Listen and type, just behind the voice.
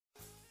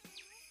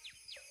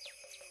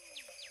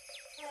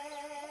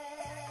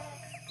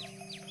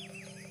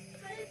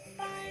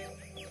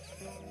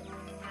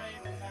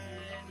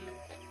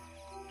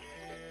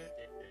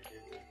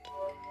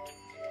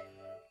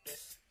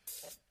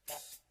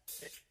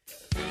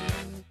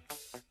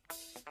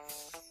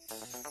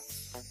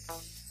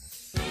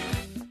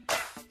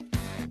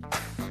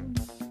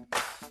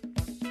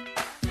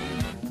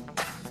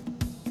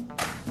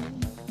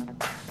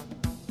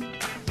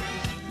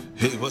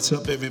Hey, what's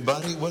up,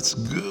 everybody? What's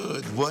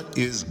good? What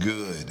is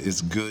good?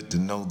 It's good to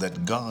know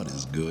that God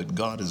is good.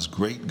 God is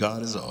great.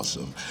 God is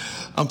awesome.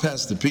 I'm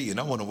Pastor P, and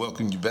I want to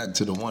welcome you back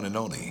to the one and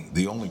only,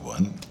 the only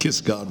one,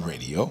 Kiss God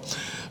Radio,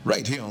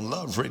 right here on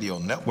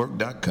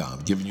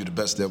LoveRadioNetwork.com, giving you the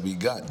best that we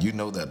got. You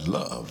know that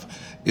love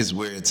is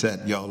where it's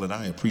at, y'all, and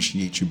I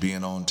appreciate you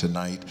being on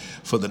tonight.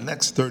 For the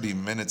next 30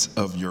 minutes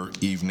of your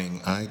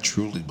evening, I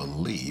truly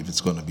believe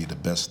it's going to be the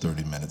best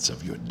 30 minutes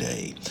of your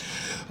day.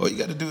 All you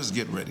got to do is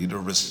get ready to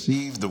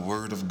receive the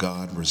Word of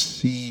God,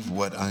 receive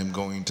what I'm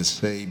going to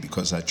say,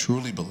 because I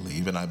truly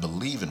believe, and I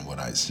believe in what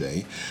I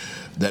say,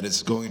 that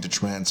it's going to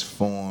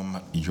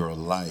transform your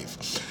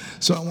life.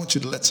 So I want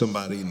you to let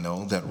somebody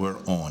know that we're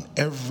on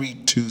every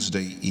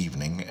Tuesday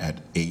evening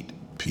at 8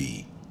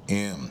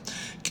 p.m.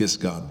 Kiss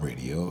God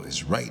Radio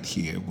is right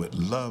here with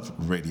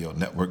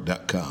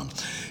LoveRadioNetwork.com.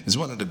 It's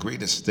one of the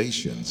greatest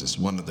stations. It's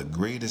one of the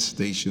greatest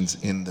stations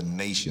in the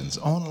nations.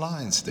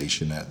 Online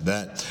station at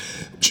that,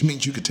 which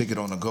means you could take it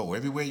on the go.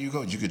 Everywhere you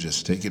go, you could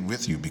just take it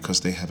with you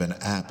because they have an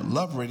app,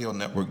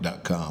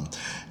 LoveRadioNetwork.com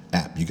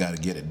app. You got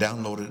to get it.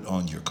 Download it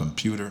on your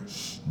computer,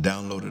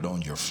 download it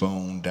on your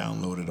phone,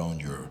 download it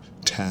on your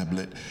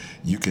tablet.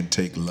 You can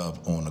take Love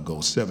on the go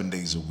 7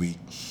 days a week.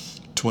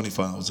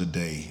 24 hours a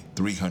day,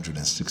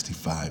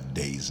 365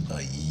 days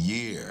a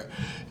year.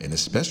 And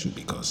especially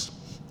because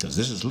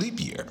this is leap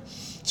year.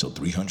 So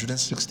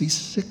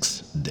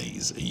 366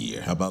 days a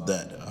year. How about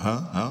that?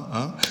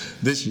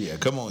 This year.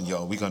 Come on,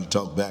 y'all. We're going to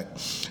talk back,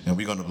 and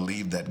we're going to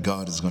believe that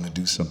God is going to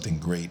do something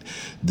great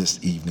this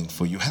evening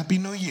for you. Happy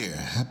New Year.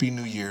 Happy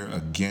New Year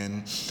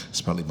again.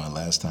 It's probably my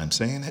last time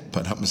saying it,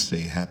 but I'm going to say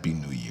Happy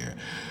New Year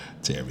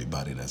to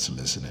everybody that's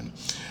listening.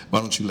 Why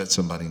don't you let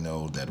somebody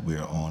know that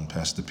we're on?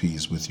 Pastor P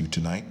is with you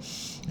tonight,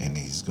 and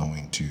he's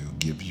going to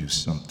give you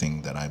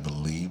something that I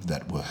believe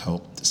that will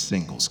help the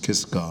singles.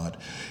 Kiss God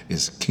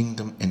is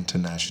Kingdom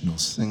International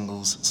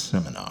Singles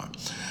Seminar.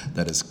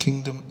 That is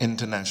Kingdom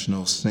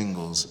International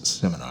Singles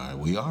Seminar.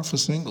 We are for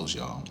singles,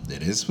 y'all.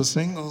 It is for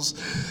singles,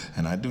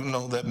 and I do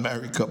know that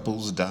married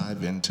couples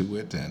dive into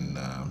it, and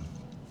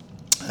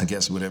I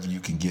guess whatever you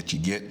can get, you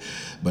get.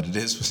 But it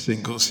is for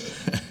singles,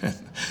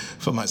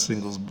 for my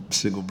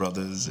single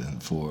brothers,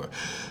 and for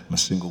my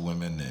single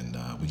women. And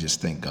we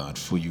just thank God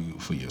for you,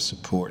 for your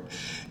support,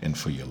 and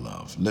for your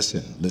love.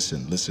 Listen.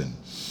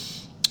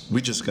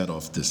 We just got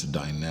off this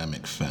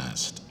dynamic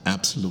fast,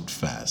 absolute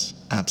fast,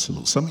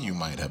 absolute. Some of you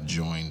might have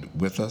joined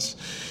with us,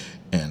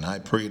 and I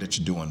pray that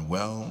you're doing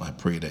well. I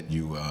pray that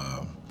you,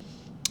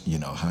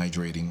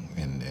 hydrating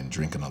and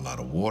drinking a lot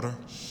of water,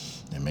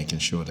 and making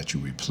sure that you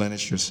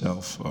replenish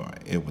yourself.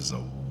 It was a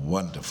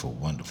wonderful.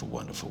 We're going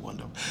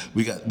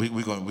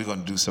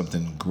to do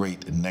something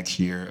great next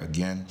year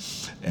again,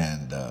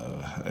 and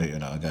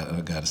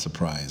I got a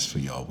surprise for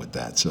y'all with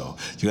that. So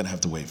you're gonna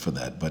have to wait for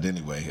that. But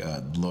anyway,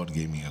 the Lord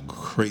gave me a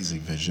crazy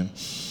vision.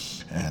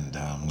 And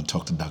I'm going to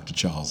talk to Dr.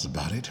 Charles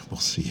about it. We'll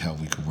see how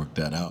we can work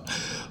that out.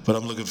 But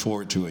I'm looking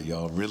forward to it,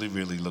 y'all.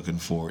 Really looking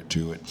forward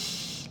to it.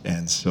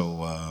 And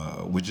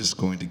so we're just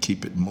going to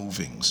keep it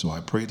moving. So I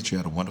pray that you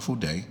had a wonderful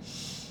day.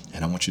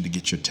 And I want you to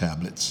get your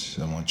tablets.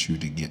 I want you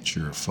to get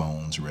your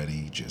phones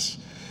ready. Just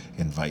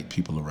invite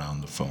people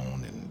around the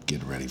phone and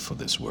get ready for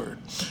this word.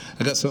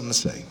 I got something to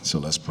say, so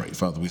let's pray.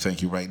 Father, we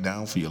thank you right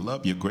now for your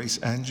love, your grace,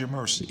 and your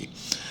mercy.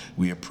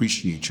 We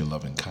appreciate your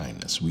love and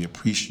kindness. We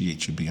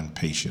appreciate you being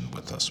patient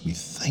with us. We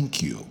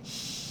thank you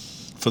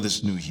for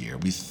this new year.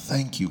 We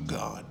thank you,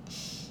 God,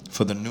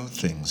 for the new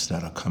things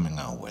that are coming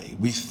our way.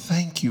 We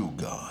thank you,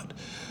 God,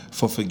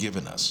 for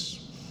forgiving us.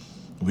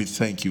 We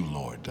thank you,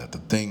 Lord, that the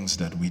things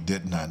that we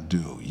did not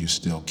do, you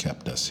still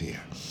kept us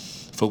here.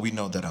 For we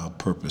know that our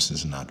purpose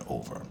is not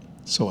over.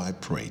 So I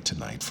pray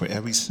tonight for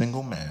every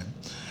single man.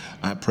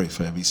 I pray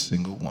for every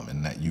single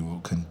woman that you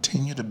will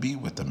continue to be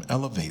with them,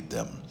 elevate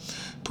them,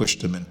 push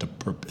them into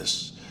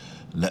purpose.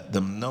 Let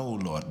them know,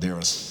 Lord, their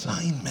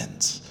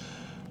assignments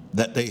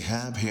that they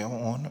have here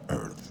on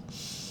earth.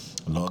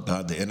 Lord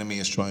God, the enemy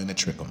is trying to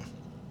trick them,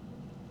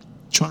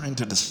 trying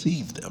to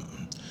deceive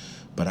them.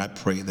 But I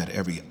pray that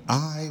every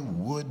eye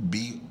would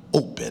be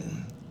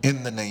open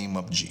in the name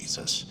of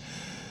Jesus.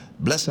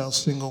 Bless our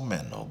single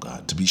men, oh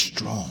God, to be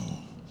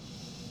strong.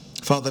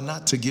 Father,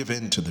 not to give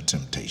in to the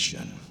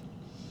temptation.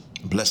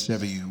 Bless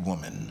every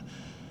woman.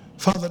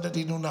 Father, that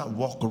they do not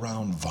walk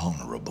around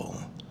vulnerable,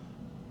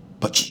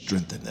 but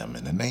strengthen them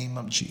in the name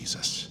of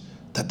Jesus,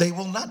 that they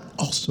will not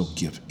also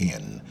give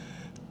in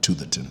to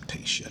the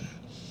temptation.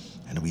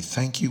 And we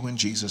thank you in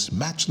Jesus'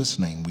 matchless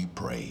name we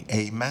pray.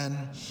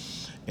 Amen,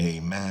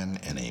 amen,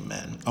 and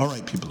amen. All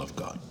right, people of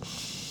God.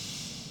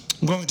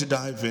 I'm going to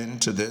dive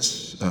into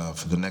this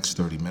for the next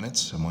 30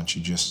 minutes. I want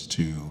you just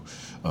to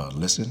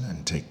listen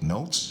and take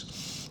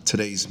notes.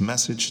 Today's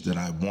message that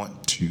I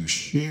want to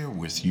share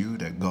with you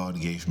that God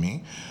gave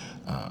me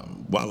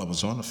while I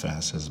was on the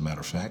fast, as a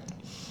matter of fact,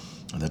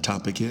 the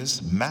topic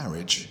is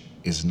marriage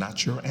is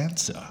not your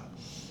answer.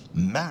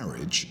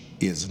 Marriage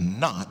is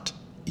not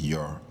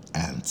your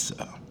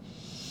answer.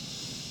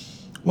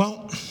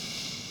 Well,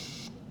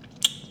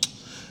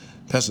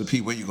 Pastor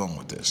P, where you going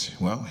with this?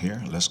 Well,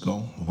 here, let's go.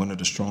 One of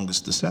the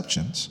strongest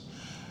deceptions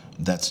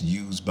that's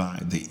used by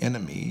the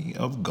enemy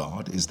of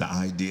God is the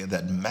idea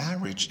that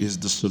marriage is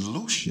the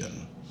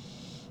solution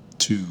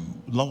to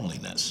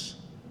loneliness.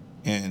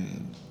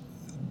 And,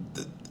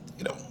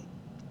 you know,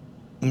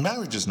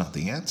 marriage is not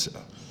the answer,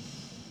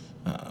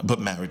 but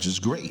marriage is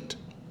great,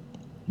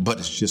 but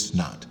it's just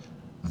not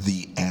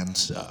the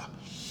answer.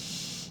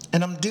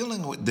 And I'm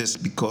dealing with this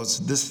because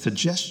this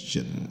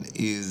suggestion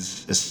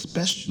is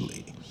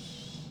especially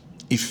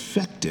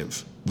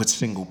effective with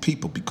single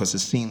people because it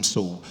seems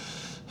so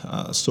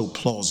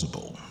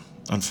plausible.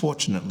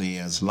 Unfortunately,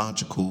 as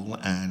logical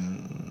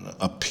and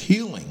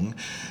appealing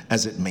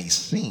as it may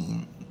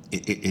seem,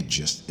 it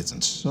just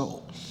isn't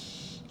so.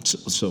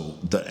 So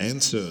the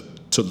answer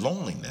to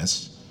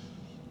loneliness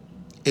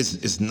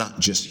is not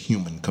just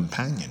human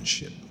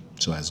companionship.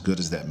 So as good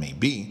as that may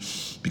be,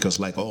 because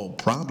like all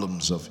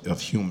problems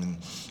of human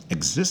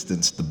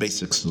existence, the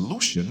basic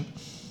solution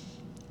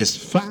is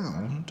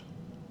found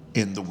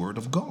in the Word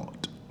of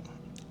God.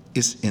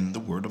 It's in the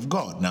Word of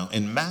God. Now,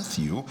 in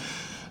Matthew,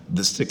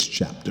 the 6th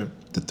chapter,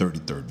 the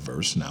 33rd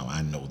verse, now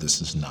I know this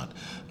is not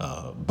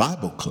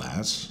Bible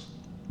class,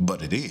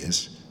 but it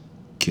is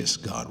Kiss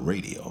God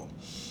Radio.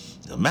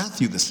 Now,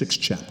 Matthew, the 6th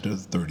chapter,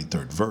 the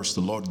 33rd verse,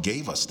 the Lord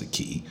gave us the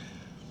key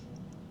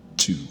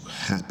to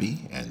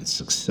happy and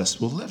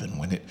successful living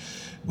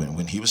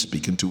when he was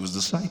speaking to his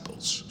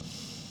disciples.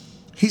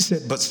 He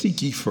said, but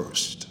seek ye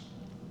first.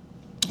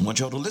 I want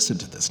y'all to listen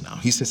to this now.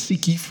 He says,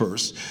 seek ye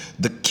first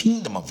the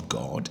kingdom of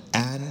God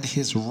and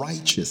his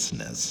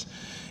righteousness,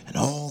 and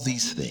all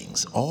these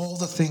things, all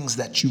the things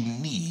that you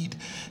need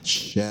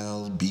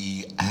shall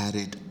be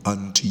added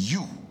unto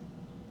you.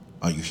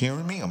 Are you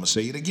hearing me? I'm going to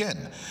say it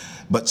again.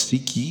 But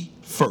seek ye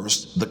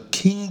first the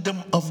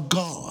kingdom of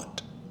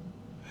God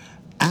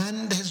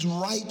and his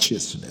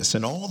righteousness,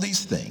 and all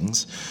these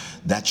things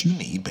that you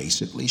need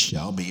basically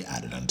shall be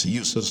added unto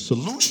you. So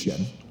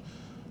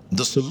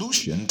the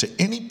solution to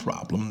any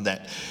problem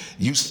that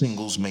you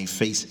singles may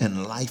face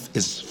in life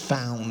is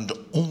found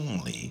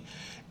only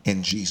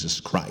in Jesus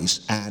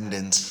Christ and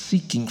in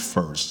seeking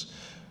first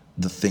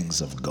the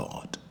things of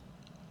God.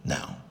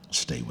 Now,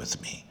 stay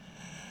with me.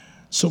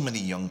 So many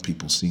young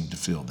people seem to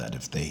feel that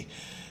if they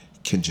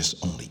can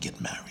just only get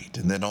married,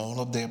 and then all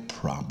of their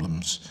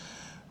problems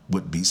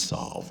would be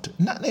solved.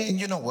 And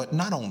you know what?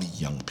 Not only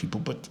young people,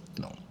 but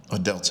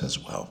adults as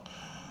well.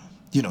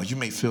 You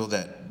may feel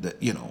that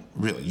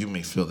really, you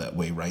may feel that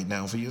way right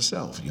now for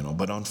yourself,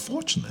 but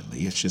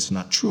unfortunately, it's just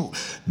not true.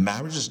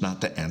 Marriage is not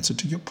the answer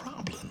to your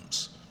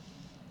problems.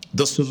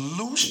 The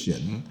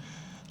solution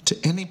to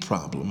any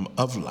problem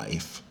of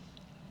life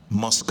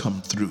must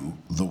come through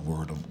the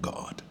Word of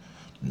God,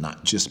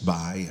 not just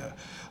by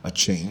a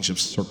change of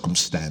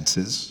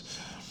circumstances,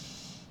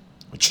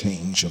 a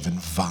change of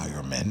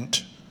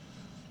environment,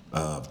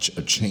 a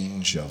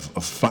change of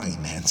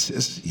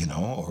finances,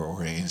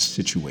 or in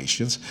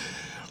situations.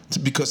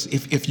 Because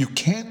if you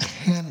can't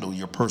handle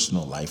your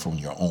personal life on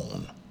your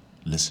own,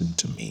 listen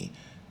to me,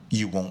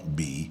 you won't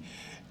be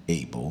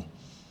able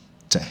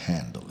to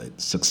handle it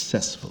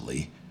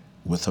successfully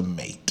with a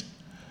mate.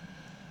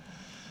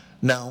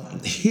 Now,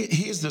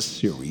 here's the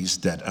series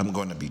that I'm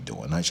going to be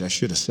doing. I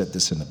should have said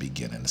this in the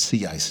beginning,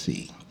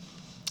 CIC.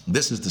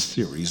 This is the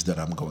series that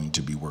I'm going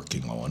to be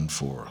working on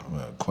for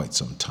quite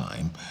some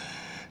time.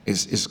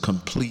 Is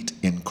complete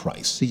in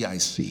Christ.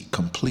 CIC,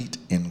 complete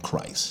in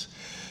Christ.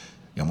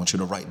 I want you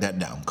to write that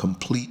down.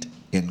 Complete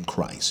in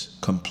Christ.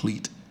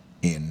 Complete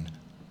in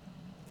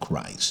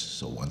Christ.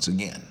 So once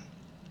again,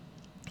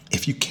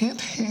 if you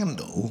can't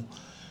handle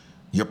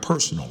your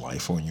personal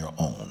life on your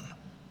own,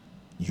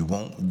 you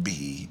won't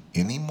be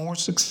any more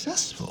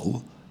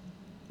successful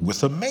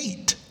with a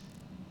mate.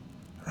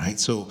 Right?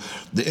 So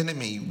the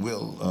enemy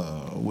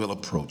will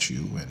approach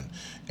you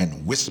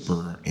and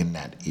whisper in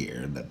that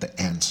ear that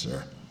the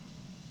answer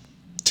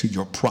to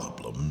your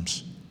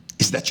problems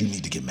is that you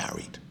need to get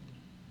married.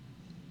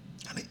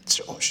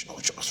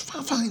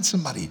 Find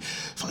somebody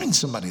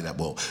that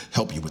will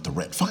help you with the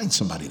rent. Find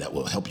somebody that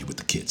will help you with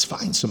the kids.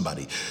 Find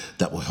somebody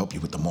that will help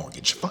you with the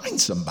mortgage. Find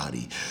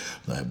somebody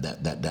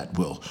that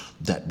will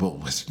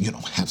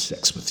have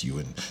sex with you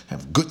and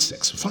have good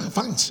sex.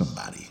 Find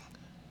somebody.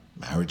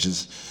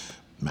 Marriage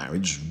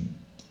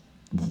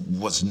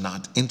was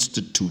not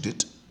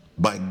instituted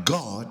by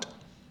God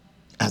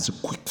as a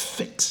quick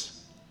fix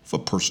for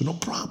personal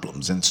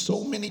problems. And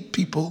so many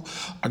people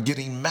are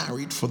getting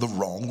married for the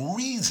wrong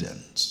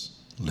reasons.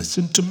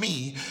 Listen to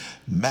me,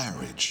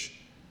 marriage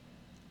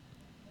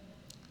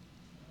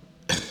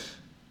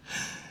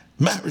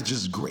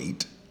is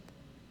great,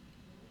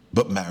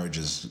 But marriage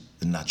is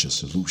not your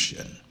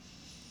solution.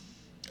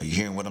 Are you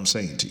hearing what I'm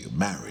saying to you?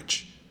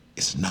 Marriage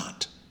is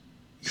not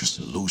your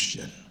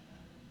solution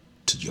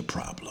to your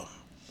problem.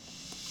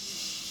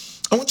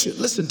 I want you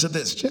to listen to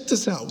this. Check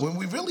this out. When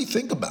we really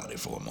think about it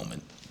for a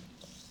moment,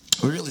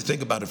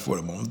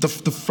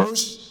 the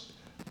first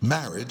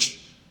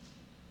marriage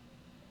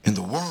in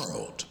the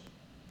world,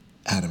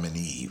 Adam and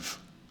Eve,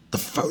 the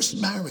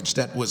first marriage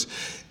that was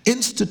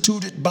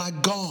instituted by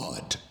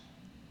God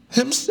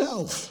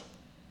himself.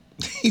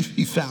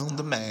 He found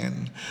the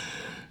man.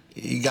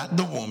 He got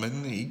the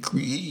woman. He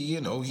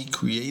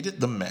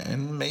created the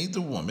man, made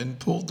the woman,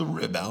 pulled the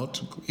rib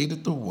out,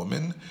 created the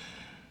woman,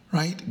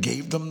 right?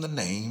 Gave them the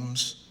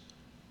names.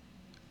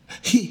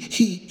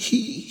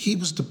 He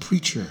was the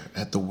preacher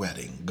at the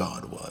wedding.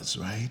 God was,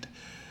 right?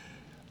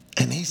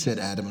 And he said,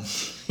 Adam,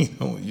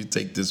 you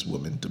take this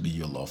woman to be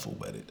your lawful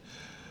wedded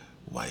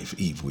wife.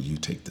 Eve, will you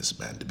take this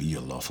man to be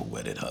your lawful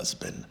wedded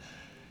husband?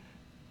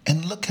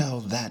 And look how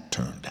that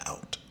turned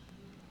out.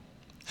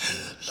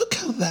 Look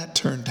how that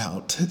turned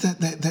out.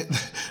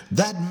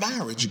 That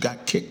marriage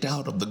got kicked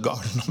out of the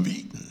Garden of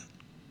Eden.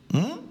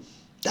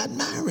 That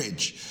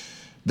marriage.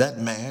 That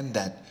man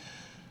that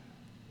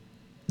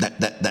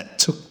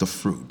took the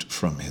fruit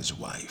from his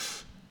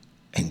wife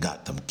and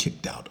got them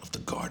kicked out of the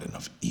Garden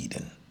of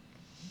Eden.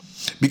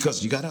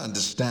 Because you got to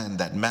understand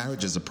that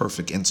marriage is a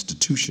perfect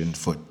institution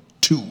for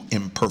two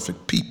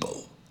imperfect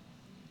people.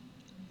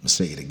 I'll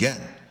say it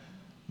again.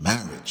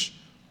 Marriage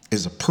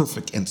is a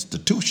perfect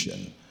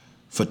institution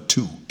for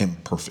two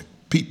imperfect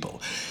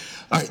people.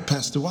 All right,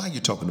 Pastor, why are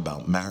you talking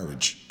about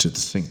marriage to the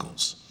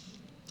singles?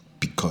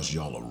 Because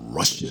y'all are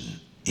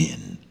rushing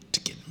in to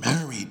get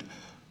married.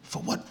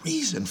 For what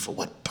reason? For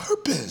what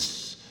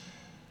purpose?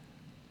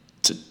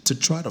 To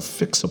try to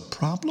fix a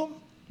problem?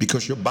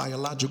 Because your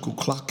biological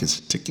clock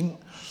is ticking?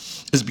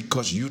 Is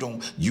because you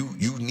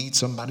need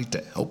somebody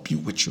to help you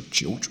with your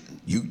children?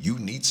 You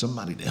need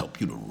somebody to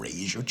help you to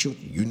raise your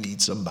children? You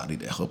need somebody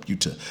to help you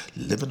to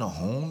live in a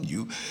home?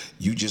 You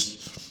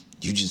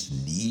just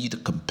need a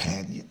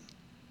companion?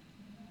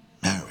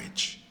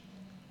 Marriage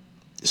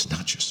is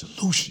not your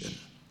solution.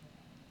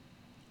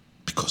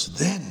 Because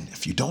then,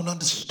 if you don't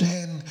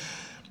understand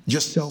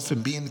yourself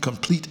and being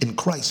complete in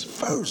Christ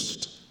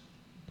first,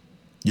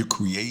 you're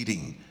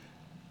creating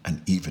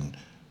an even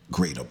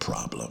greater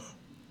problem.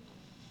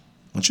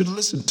 I want you to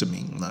listen to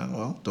me.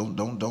 Well,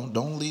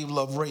 don't leave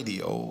Love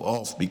Radio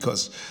off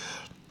because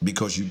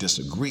you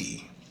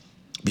disagree.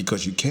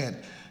 Because you can't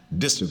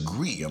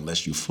disagree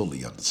unless you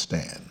fully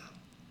understand.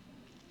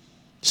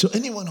 So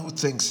anyone who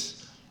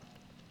thinks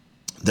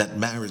that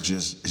marriage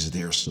is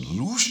their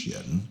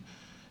solution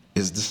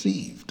is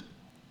deceived.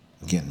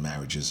 Again,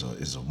 marriage is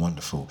a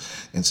wonderful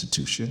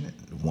institution,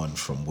 one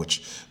from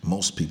which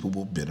most people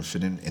will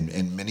benefit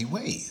in many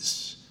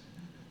ways.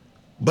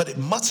 But it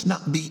must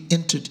not be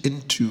entered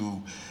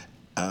into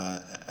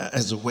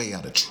as a way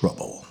out of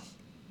trouble.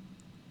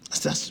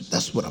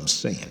 That's what I'm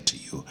saying to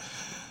you.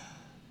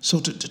 So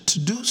to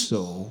do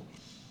so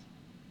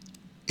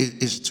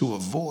is to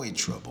avoid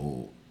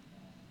trouble.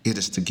 It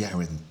is to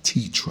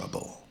guarantee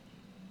trouble.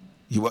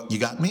 You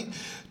got me?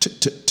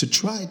 To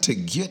try to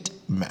get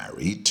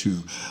married,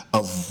 to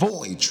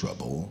avoid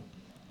trouble,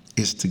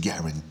 is to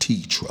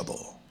guarantee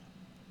trouble.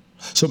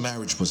 So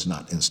marriage was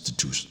not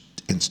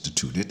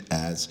instituted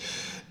as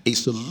a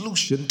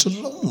solution to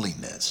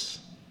loneliness.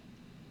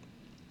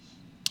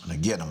 And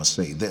again, I'm going to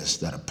say this,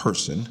 that a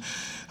person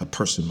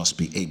must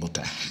be able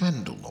to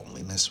handle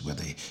loneliness,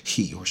 whether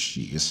he or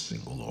she is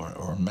single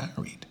or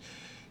married.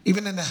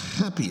 Even in the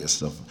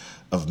happiest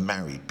of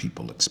married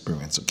people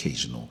experience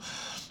occasional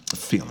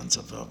feelings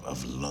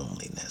of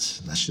loneliness.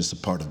 And that's just a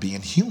part of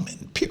being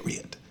human,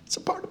 period. It's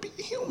a part of being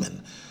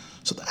human.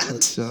 So the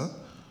answer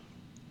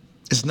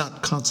is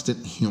not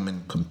constant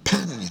human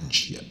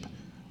companionship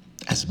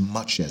as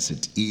much as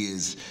it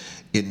is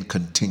in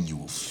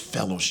continual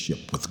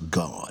fellowship with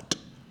God.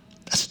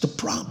 That's the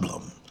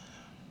problem.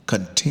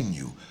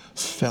 Continue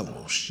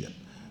fellowship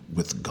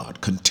with God.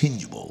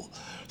 Continual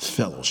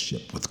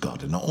fellowship with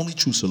God. And the only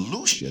true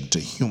solution to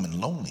human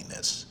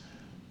loneliness,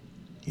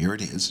 here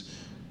it is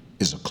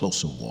a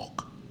closer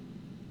walk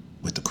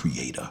with the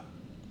Creator.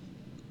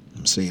 I'm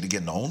going to say it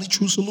again. The only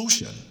true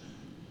solution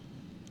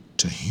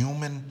to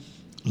human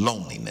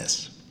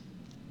loneliness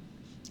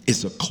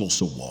is a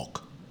closer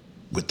walk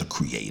with the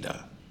Creator.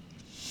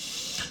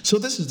 So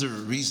this is the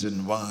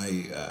reason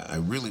why I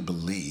really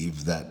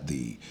believe that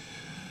the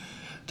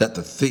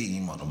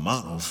theme or the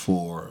motto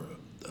for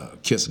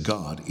Kiss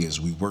God is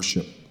we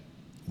worship,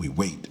 we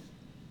wait,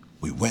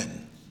 we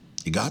win.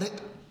 You got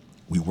it?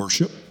 We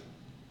worship,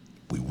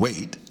 we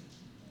wait,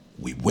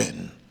 we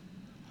win.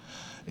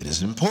 It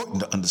is important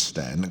to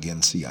understand,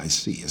 again,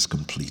 CIC is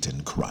complete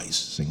in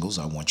Christ. Singles,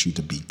 I want you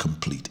to be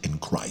complete in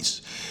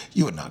Christ.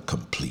 You are not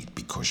complete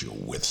because you're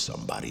with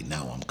somebody.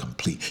 Now I'm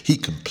complete. He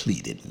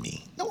completed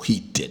me. No,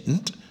 he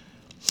didn't.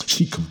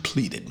 She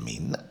completed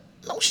me.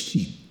 No,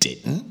 she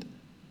didn't.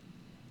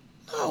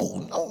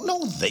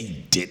 No,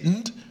 they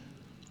didn't.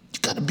 You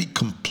got to be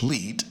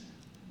complete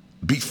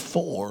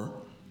before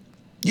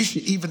You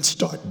should even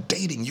start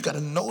dating. You got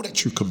to know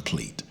that you're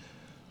complete.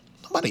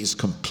 Nobody is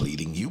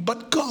completing you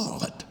but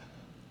God.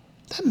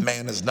 That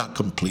man is not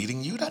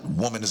completing you. That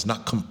woman is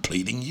not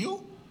completing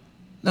you.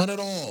 Not at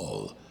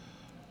all.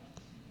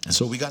 And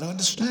so we got to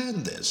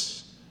understand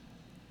this.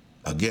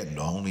 Again,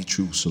 the only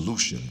true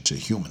solution to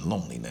human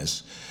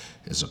loneliness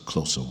is a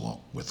closer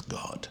walk with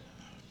God.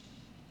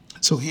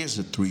 So here's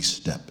the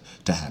 3-step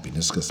to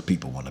happiness, because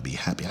people want to be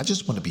happy. I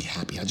just want to be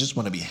happy. I just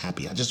want to be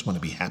happy. I just want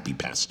to be happy,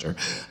 Pastor.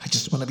 I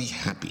just want to be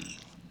happy.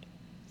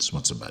 I just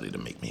want somebody to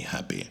make me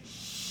happy.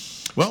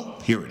 Well,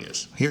 here it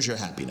is. Here's your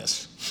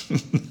happiness.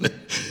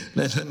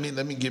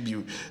 let me give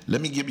you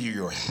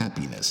your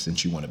happiness,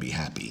 since you want to be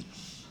happy.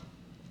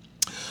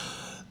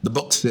 The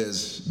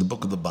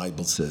book of the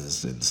Bible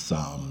says in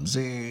Psalms,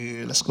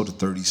 let's go to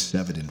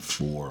 37 and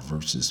 4,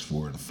 verses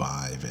 4 and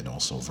 5, and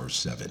also verse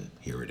 7.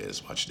 Here it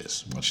is. Watch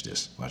this. Watch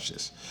this. Watch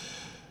this.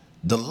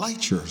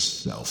 Delight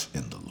yourself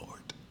in the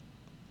Lord,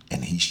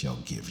 and he shall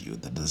give you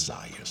the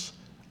desires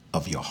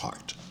of your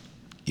heart.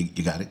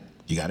 You got it?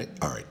 You got it?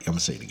 All right, I'm going to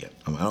say it again.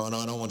 I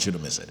don't want you to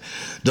miss it.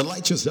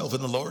 Delight yourself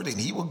in the Lord, and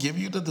he will give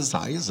you the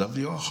desires of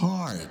your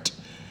heart.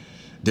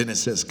 Then it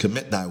says,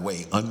 commit thy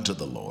way unto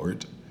the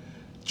Lord.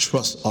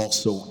 Trust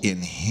also in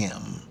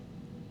him.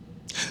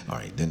 All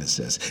right, then it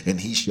says, and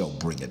he shall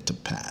bring it to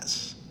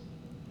pass.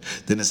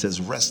 Then it says,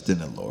 rest in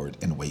the Lord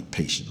and wait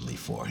patiently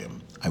for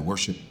him. I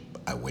worship,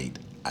 I wait,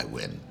 I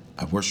win.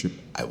 I worship,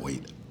 I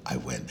wait, I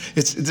win.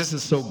 This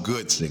is so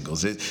good,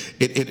 singles.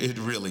 It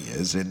really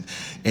is. And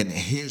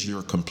here's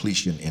your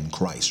completion in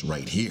Christ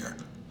right here.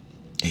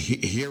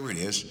 Here it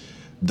is,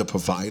 the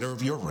provider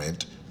of your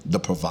rent, the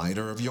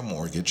provider of your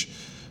mortgage,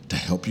 to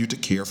help you to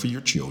care for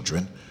your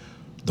children,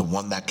 the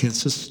one that can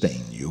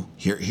sustain you.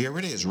 Here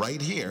it is,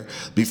 right here,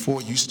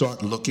 before you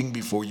start looking,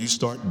 before you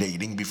start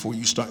dating, before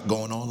you start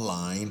going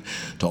online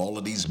to all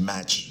of these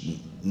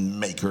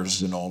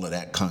matchmakers and all of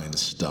that kind of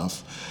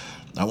stuff.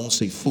 I won't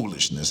say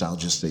foolishness, I'll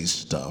just say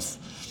stuff.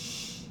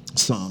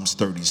 Psalms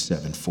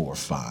 37, 4,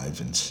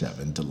 5, and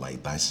 7,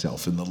 delight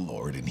thyself in the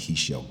Lord, and he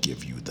shall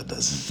give you the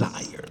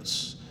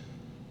desires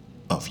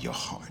of your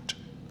heart.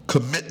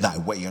 Commit thy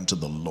way unto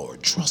the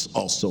Lord. Trust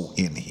also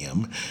in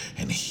him,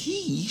 and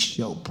he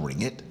shall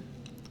bring it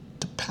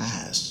to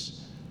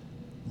pass.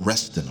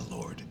 Rest in the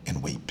Lord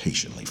and wait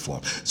patiently for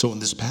him. So in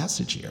this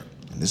passage here,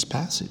 the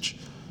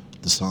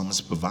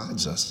psalmist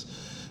provides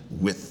us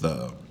with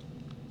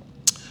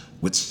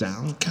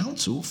sound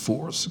counsel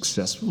for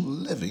successful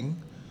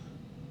living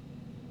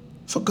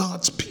for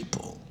God's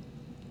people,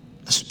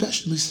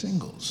 especially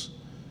singles.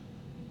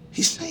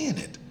 He's saying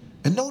it.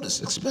 And notice,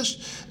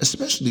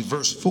 especially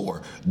verse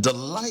 4,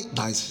 delight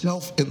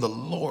thyself in the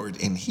Lord,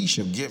 and he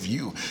shall give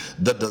you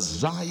the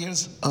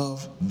desires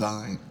of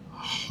thine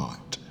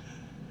heart.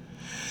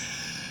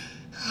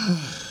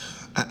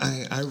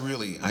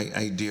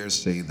 I dare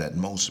say that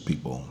most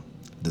people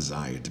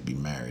desire to be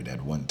married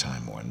at one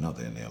time or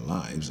another in their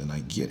lives, and I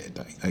get it.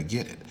 I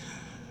get it.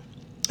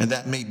 And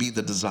that may be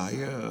the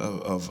desire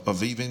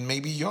of even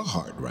maybe your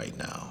heart right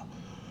now.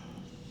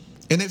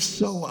 And if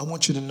so, I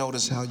want you to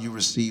notice how you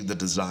receive the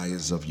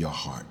desires of your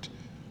heart.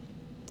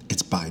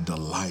 It's by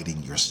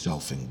delighting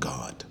yourself in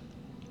God.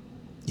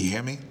 You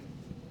hear me?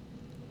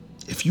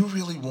 If you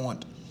really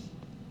want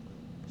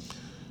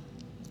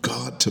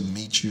God to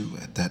meet you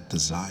at that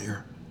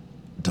desire,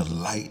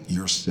 delight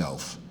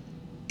yourself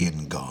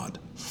in God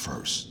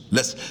first.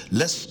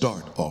 Let's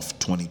start off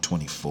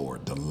 2024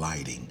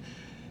 delighting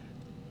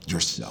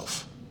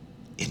yourself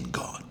in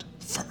God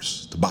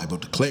first. The Bible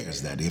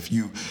declares that if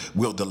you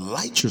will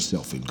delight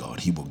yourself in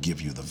God, he will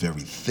give you the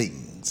very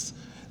things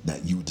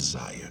that you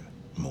desire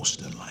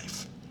most in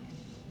life.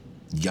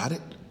 You got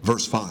it?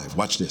 Verse 5.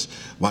 Watch this.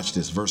 Watch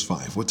this. Verse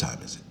 5. What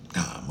time is it?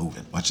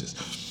 Moving. Watch this.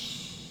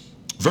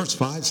 Verse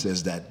 5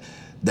 says that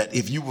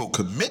if you will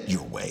commit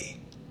your way,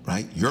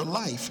 right? Your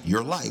life,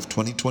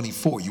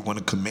 2024, you want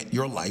to commit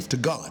your life to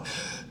God.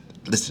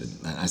 Listen,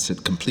 I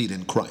said complete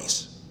in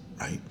Christ,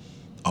 right?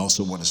 I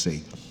also want to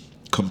say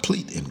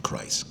complete in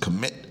Christ.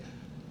 Commit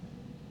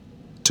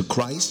to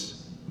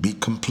Christ, be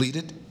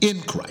completed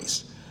in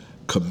Christ.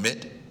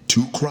 Commit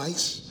to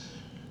Christ,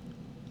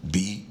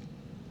 be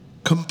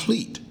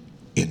complete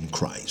in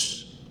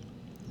Christ.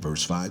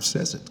 Verse 5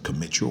 says it,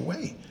 commit your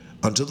way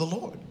unto the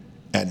Lord,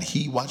 and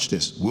he, watch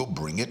this, will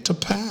bring it to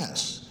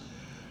pass.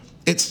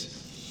 It's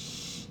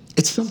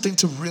something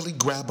to really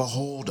grab a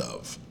hold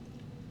of.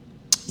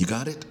 You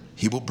got it?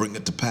 He will bring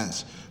it to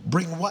pass.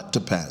 Bring what to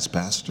pass,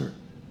 Pastor?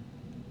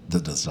 The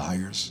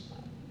desires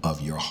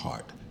of your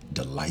heart.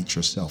 Delight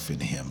yourself in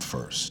him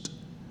first.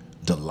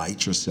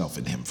 Delight yourself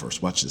in him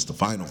first. Watch this. The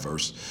final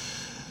verse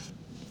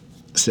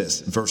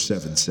says, verse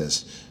 7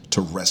 says,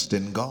 to rest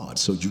in God.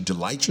 So you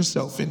delight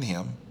yourself in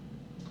him,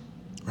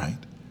 right?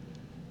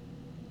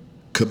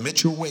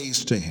 Commit your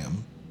ways to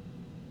him,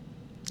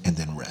 and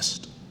then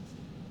rest.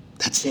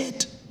 That's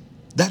it.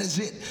 That is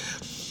it.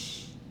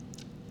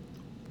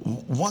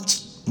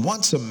 Once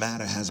once a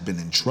matter has been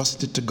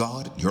entrusted to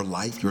God, your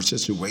life, your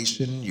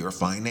situation, your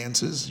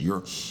finances,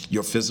 your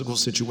physical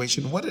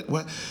situation,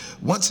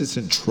 once it's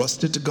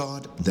entrusted to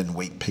God, then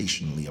wait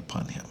patiently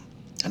upon him.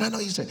 And I know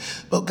you say,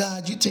 well,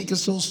 God, you're taking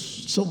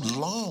so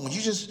long.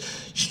 You're just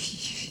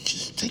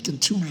taking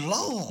too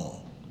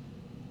long.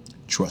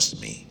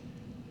 Trust me.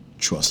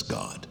 Trust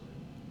God.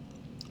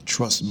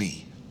 Trust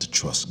me to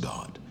trust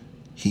God.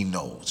 He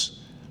knows.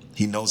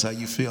 He knows how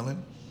you're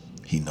feeling.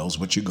 He knows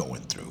what you're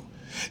going through.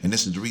 And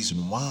this is the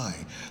reason why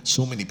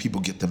so many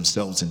people get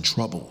themselves in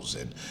troubles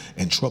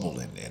and trouble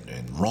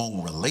and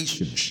wrong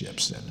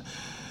relationships and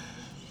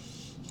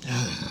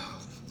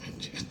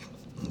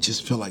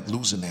just feel like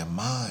losing their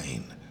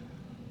mind.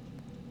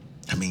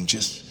 I mean,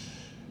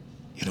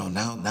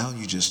 now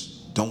you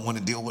just don't want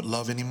to deal with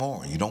love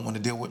anymore. You don't want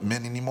to deal with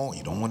men anymore.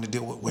 You don't want to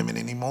deal with women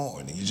anymore.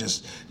 And you're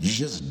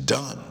just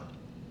done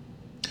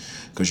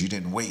because you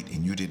didn't wait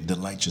and you didn't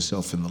delight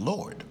yourself in the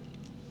Lord.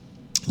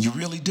 You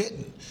really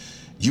didn't.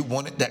 You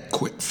wanted that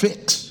quick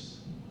fix.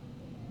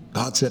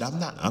 God said,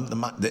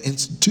 the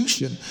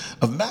institution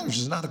of marriage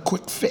is not a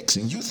quick fix,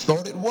 and you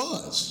thought it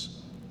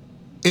was.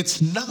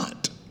 It's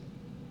not.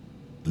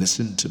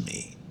 Listen to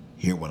me.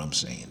 Hear what I'm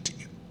saying to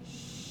you.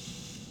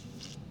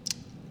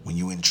 When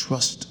you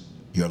entrust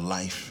your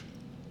life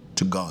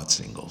to God,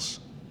 singles,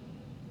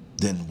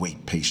 then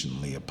wait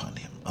patiently upon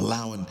him,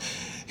 allowing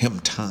him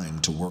time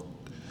to work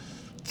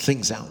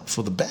things out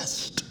for the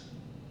best.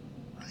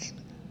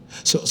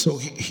 So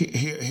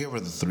here are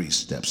the 3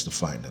 steps to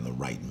finding the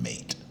right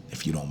mate,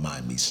 if you don't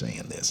mind me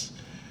saying this.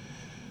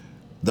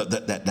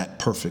 That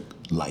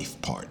perfect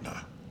life partner.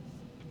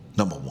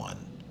 Number 1,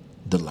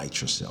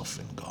 delight yourself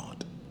in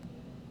God.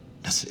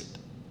 That's it.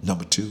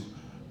 Number 2,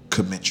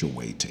 commit your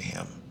way to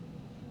him.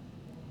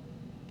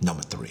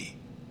 Number 3,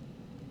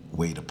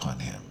 wait upon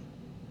him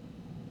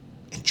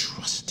and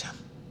trust him.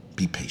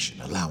 Be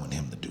patient, allowing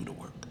him to do the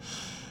work.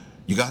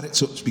 You got it?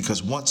 So it's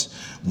because once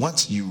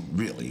you've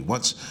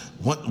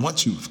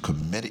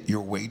committed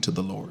your way to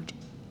the Lord,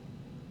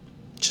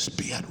 just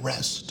be at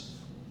rest.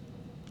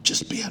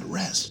 Just be at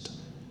rest.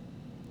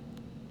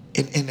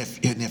 And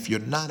if you're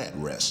not at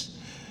rest,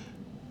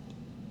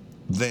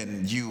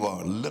 then you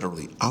are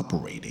literally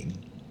operating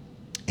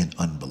in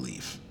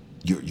unbelief.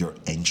 You're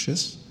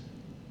anxious,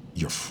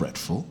 you're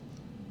fretful,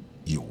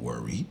 you're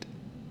worried.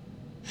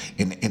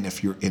 And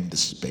if you're in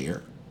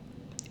despair,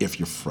 if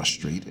you're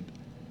frustrated,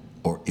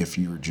 or if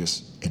you're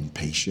just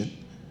impatient,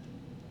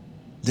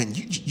 then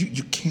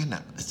you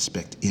cannot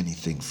expect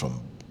anything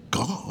from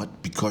God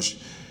because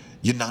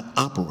you're not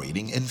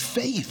operating in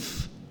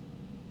faith.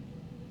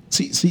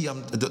 See,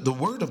 the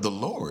word of the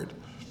Lord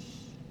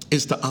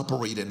is to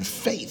operate in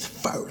faith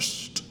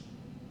first.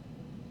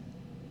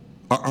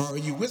 Are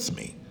you with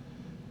me?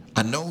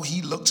 I know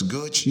he looks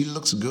good, she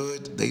looks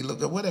good, they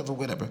look good,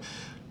 whatever.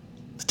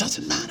 It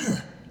doesn't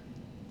matter.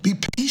 Be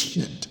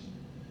patient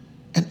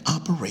and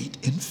operate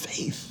in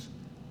faith.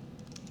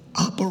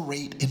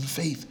 Operate in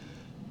faith.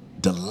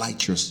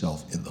 Delight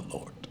yourself in the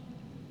Lord,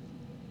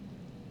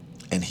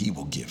 and he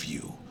will give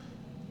you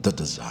the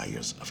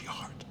desires of your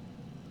heart.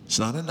 It's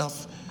not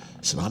enough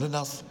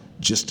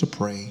just to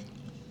pray.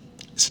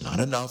 It's not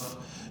enough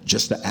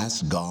just to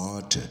ask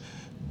God to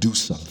do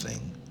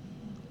something.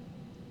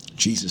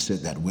 Jesus said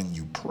that when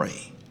you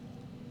pray,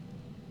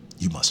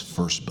 you must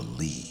first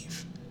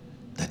believe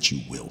that you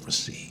will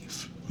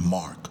receive.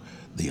 Mark,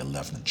 the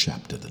 11th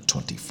chapter, the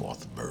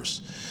 24th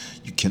verse.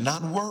 You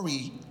cannot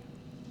worry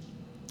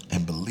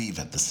and believe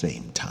at the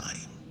same time.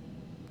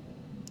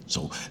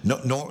 So,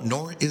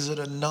 nor is it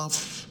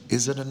enough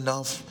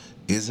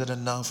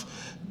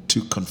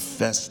to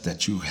confess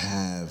that you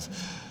have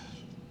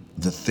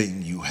the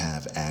thing you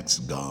have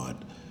asked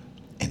God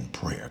in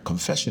prayer.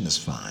 Confession is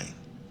fine,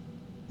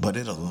 but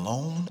it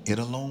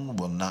alone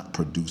will not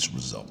produce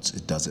results.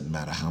 It doesn't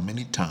matter how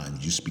many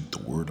times you speak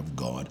the word of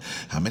God,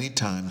 how many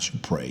times you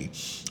pray,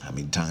 how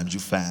many times you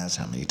fast,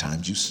 how many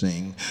times you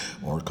sing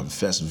or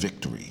confess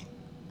victory.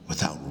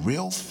 Without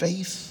real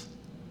faith,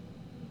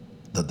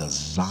 the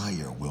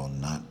desire will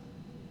not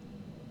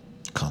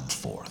come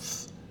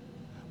forth.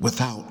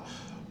 Without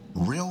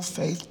real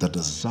faith, the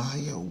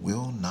desire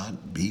will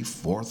not be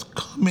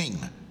forthcoming.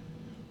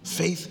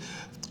 Faith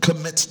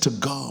commits to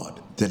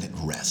God, then it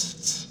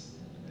rests.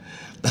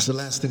 That's the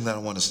last thing that I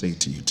want to say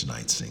to you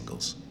tonight,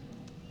 singles.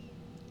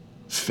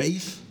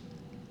 Faith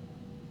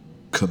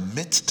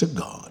commits to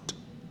God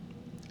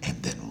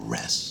and then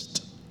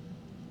rest.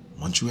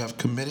 Once you have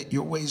committed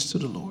your ways to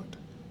the Lord,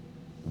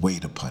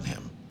 wait upon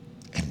him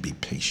and be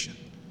patient,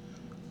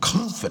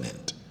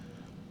 confident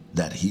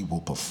that he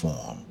will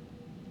perform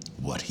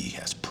what he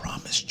has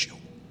promised you.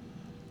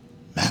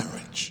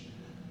 Marriage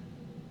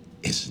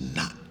is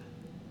not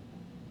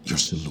your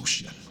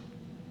solution.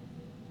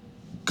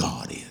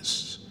 God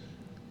is.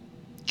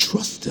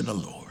 Trust in the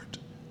Lord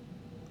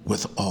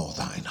with all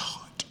thine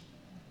heart,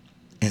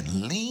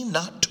 and lean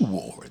not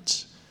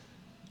towards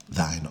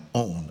thine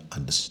own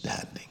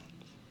understanding.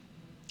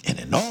 And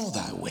in all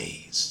thy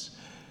ways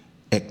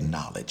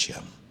acknowledge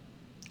him,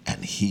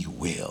 and he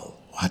will,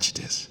 watch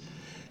this,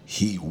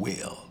 he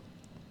will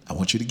I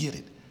want you to get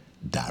it.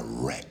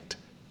 Direct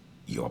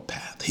your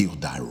path. He'll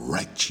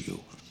direct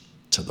you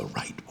to the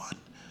right one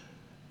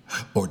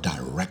or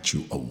direct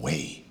you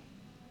away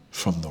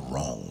from the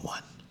wrong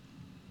one.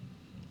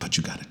 But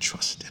you got to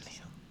trust in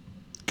him.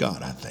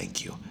 God, I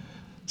thank you.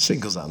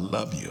 Singles, I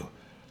love you.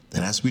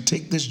 And as we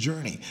take this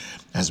journey,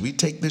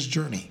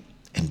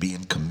 and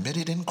being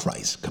committed in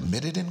Christ,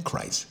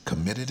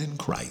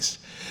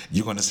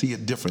 you're going to see a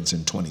difference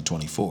in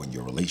 2024 in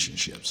your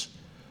relationships.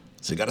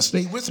 So you got to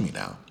stay with me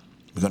now.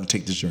 We're going to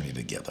take this journey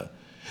together.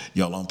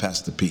 Y'all, I'm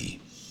Pastor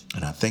P,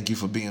 and I thank you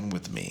for being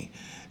with me.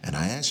 And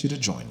I ask you to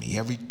join me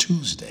every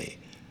Tuesday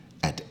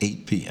at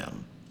 8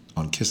 p.m.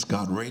 on Kiss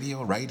God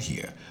Radio right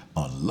here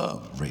on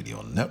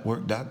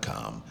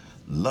LoveRadioNetwork.com.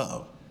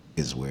 Love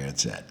is where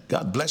it's at.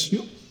 God bless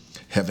you.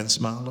 Heaven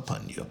smile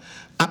upon you.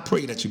 I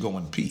pray that you go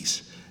in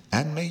peace,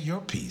 and may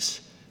your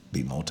peace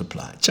be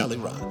multiplied. Charlie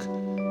Rock,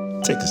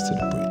 take us to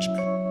the bridge,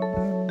 man.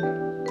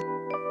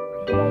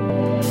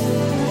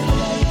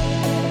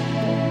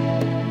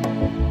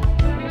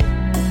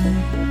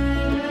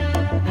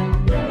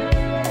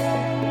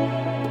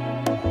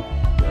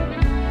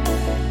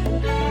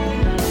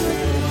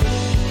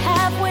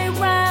 Halfway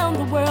around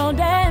the world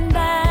and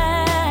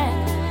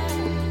back,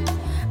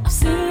 I've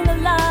seen a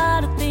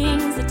lot of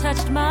things that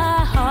touched my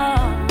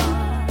heart,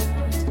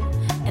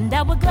 and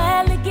I would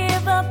gladly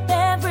give up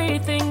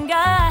everything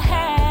I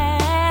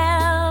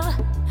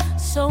have,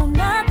 so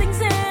nothing's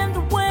in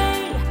the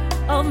way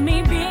of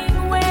me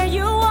being where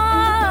you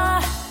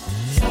are.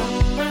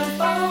 Summer,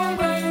 fall,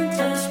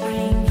 winter,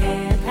 spring,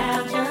 can't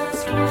have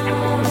just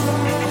one.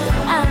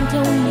 I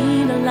don't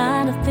need a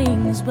lot of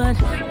things, but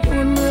you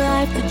in my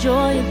life, the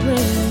joy it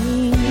brings.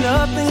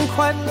 Nothing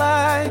quite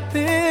like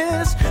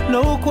this,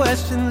 no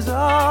questions,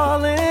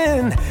 all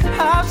in.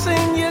 I've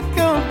seen you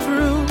come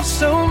through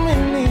so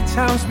many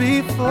times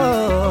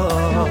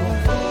before.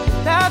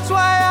 That's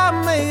why I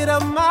made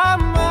up my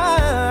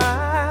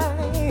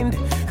mind.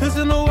 'Cause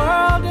in a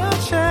world of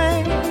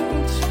change,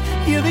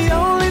 you're the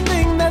only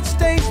thing that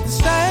stays the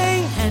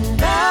same.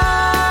 And I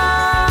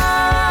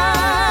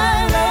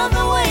love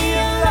the way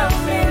you love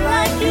me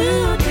like you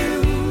do,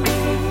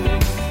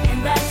 and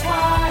that's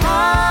why I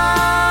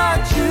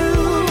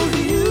choose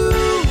you.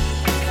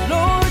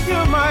 Lord,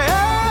 you're my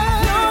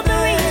you're the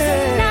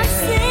reason I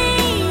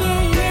everything.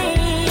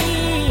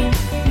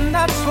 sing.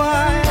 That's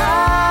why I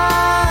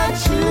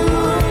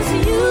choose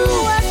You,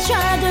 I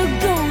tried to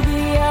go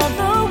the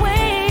other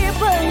way,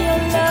 but your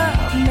love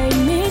made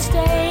me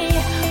stay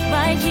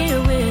right here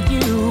with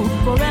you,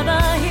 forever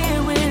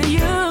here with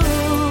you.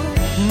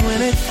 When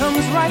it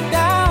comes right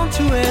down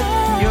to it,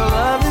 your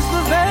love is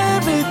the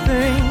very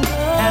thing.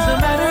 As a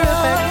matter of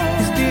fact,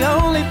 it's the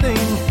only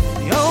thing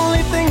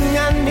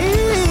I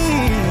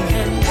need.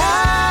 And I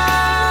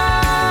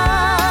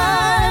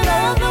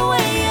love the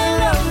way you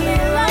love me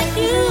like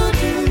you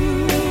do,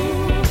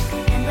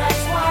 and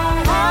that's why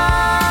I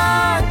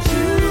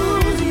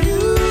choose you.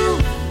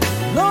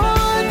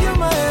 Lord, you're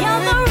my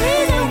you're the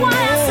reason why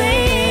I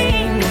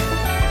sing.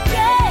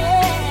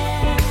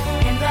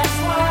 Yeah, and that's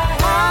why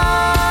I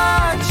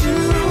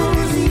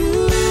choose you.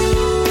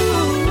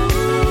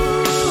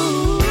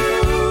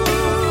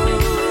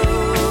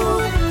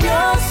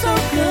 you're so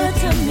good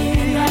to me.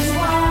 That's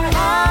why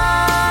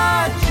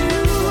I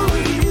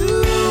choose you.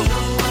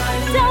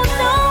 don't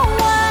know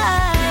Why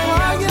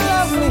why. you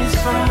love me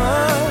so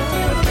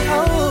much?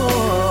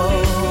 Oh.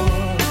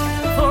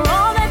 For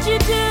all that you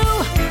do,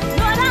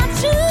 Lord, I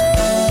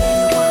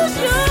choose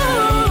you.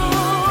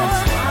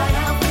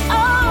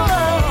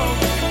 Oh,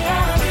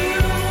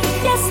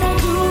 yes I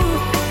do.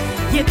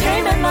 You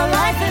came in my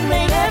life and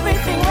made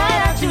everything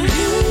right. I choose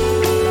you.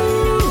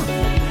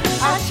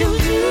 I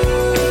choose you.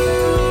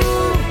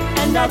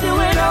 And I'll do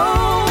it all